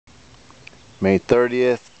May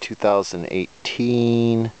 30th,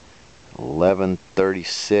 2018,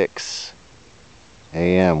 11:36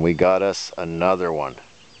 a.m. We got us another one.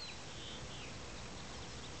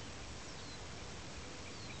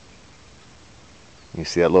 You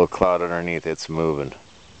see that little cloud underneath? It's moving.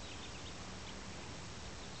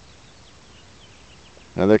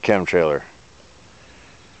 Another chemtrailer.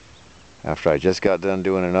 After I just got done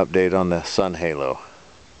doing an update on the sun halo,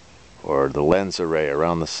 or the lens array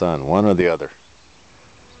around the sun, one or the other.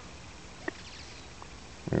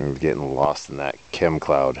 We're getting lost in that chem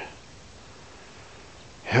cloud.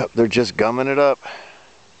 Yep, they're just gumming it up.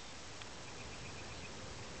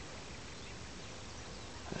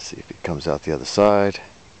 Let's see if it comes out the other side.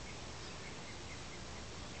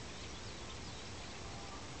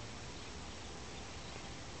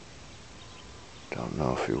 Don't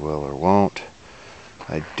know if he will or won't.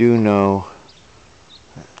 I do know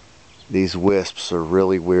these wisps are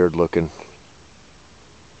really weird looking.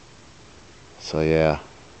 So yeah,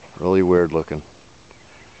 really weird looking.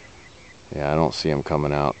 Yeah, I don't see them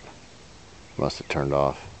coming out. Must have turned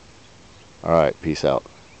off. Alright, peace out.